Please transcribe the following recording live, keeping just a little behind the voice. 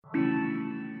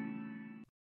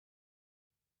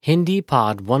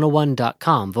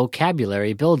HindiPod101.com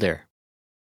Vocabulary Builder.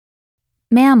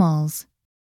 Mammals.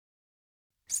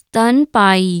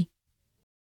 स्तनपायी,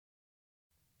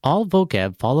 All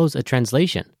vocab follows a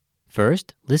translation.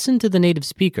 First, listen to the native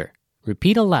speaker.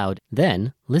 Repeat aloud,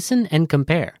 then listen and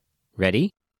compare. Ready?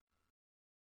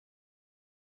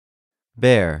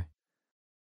 Bear,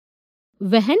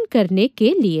 वहन करने के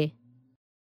लिए,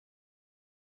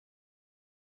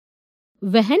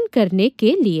 वहन करने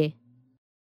के लिए,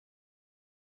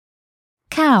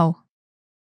 Cow.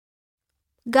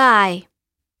 गाय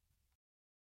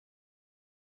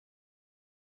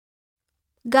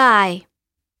गाय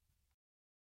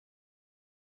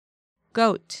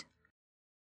Goat.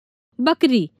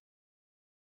 बकरी,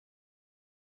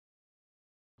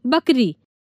 बकरी,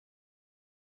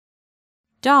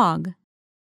 Dog.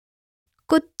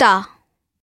 कुत्ता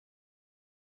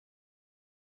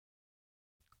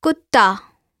कुत्ता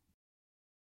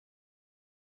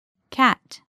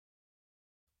Cat.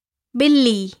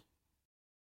 बिल्ली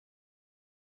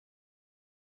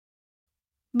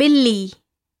बिल्ली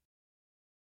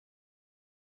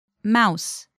Mouse.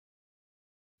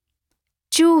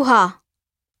 चूहा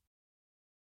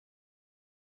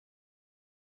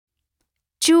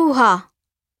चूहा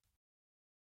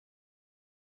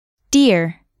Deer.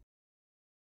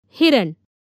 हिरन,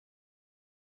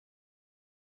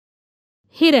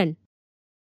 हिरन,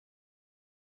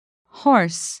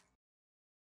 Horse.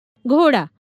 घोड़ा,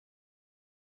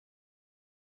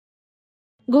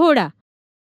 घोड़ा,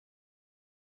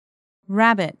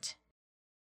 Rabbit.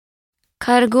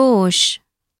 खरगोश,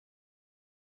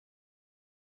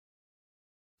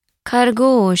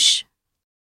 खरगोश,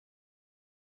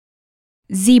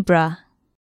 Zebra.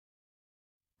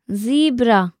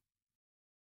 ज़ीब्रा,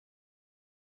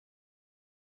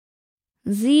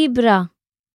 ज़ीब्रा,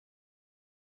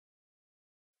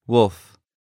 wolf,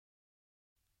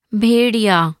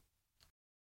 भेड़िया,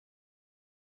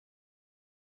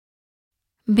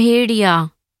 भेड़िया,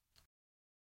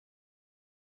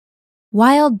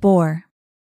 Wild boar.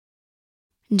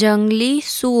 जंगली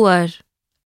सूअर,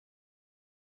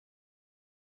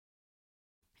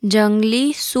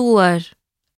 जंगली सूअर,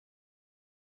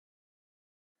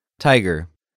 tiger,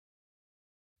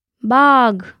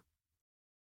 बाघ,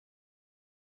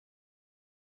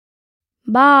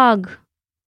 बाघ,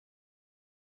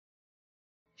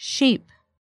 Sheep.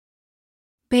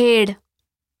 भेड़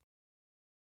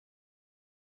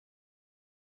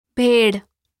भेड़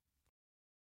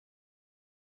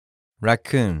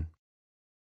raccoon,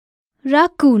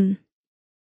 raccoon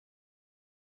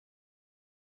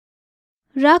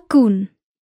raccoon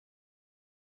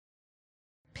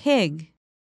Pig.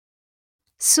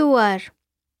 सुअर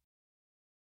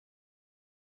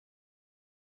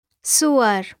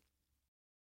सुअर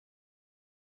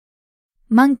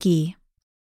Monkey.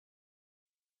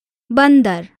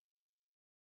 बंदर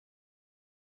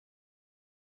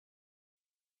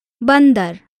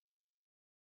बंदर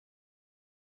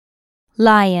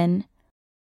Lion.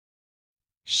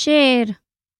 शेर,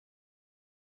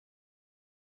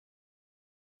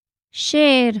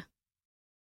 शेर,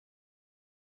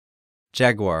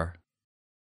 jaguar,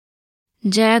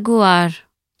 Jaguar,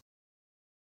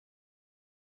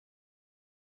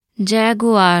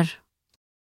 Jaguar,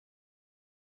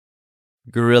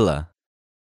 gorilla,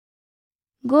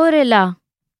 gorilla,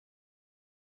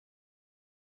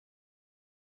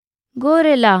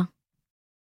 gorilla,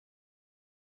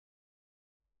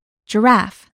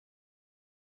 Giraffe.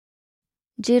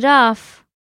 Giraffe,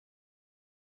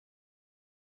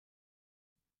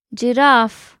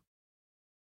 giraffe,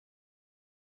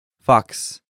 fox,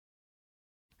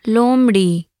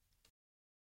 लोमड़ी,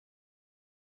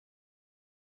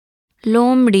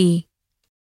 लोमड़ी,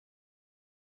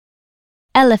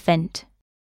 Elephant.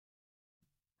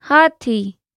 हाथी,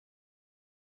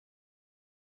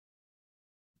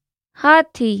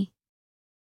 हाथी,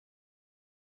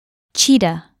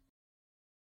 Cheetah.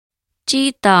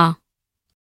 चीता,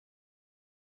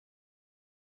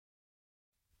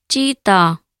 चीता,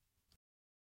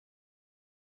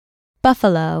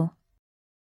 Buffalo.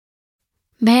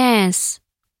 भैंस,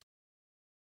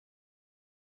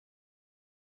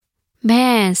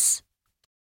 भैंस,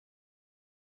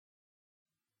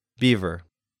 beaver,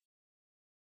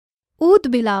 ऊद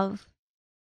बिलाव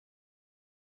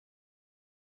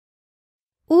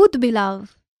ऊद बिलाव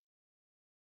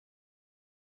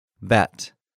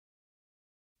bat,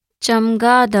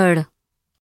 चमगादड़,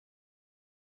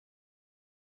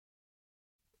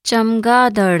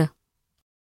 चमगादड़,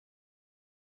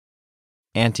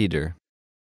 anteater,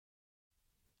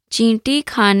 चींटी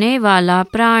खाने वाला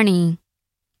प्राणी,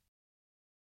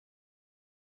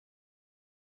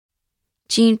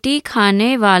 चींटी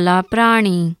खाने वाला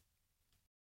प्राणी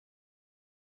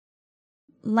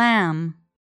lamb,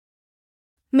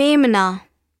 मेमना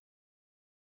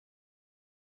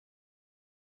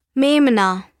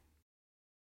मेमना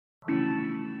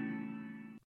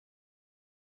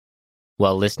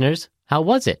Well, listeners, how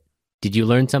was it? Did you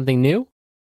learn something new?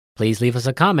 Please leave us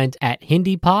a comment at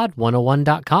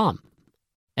HindiPod101.com.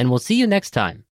 And we'll see you next time.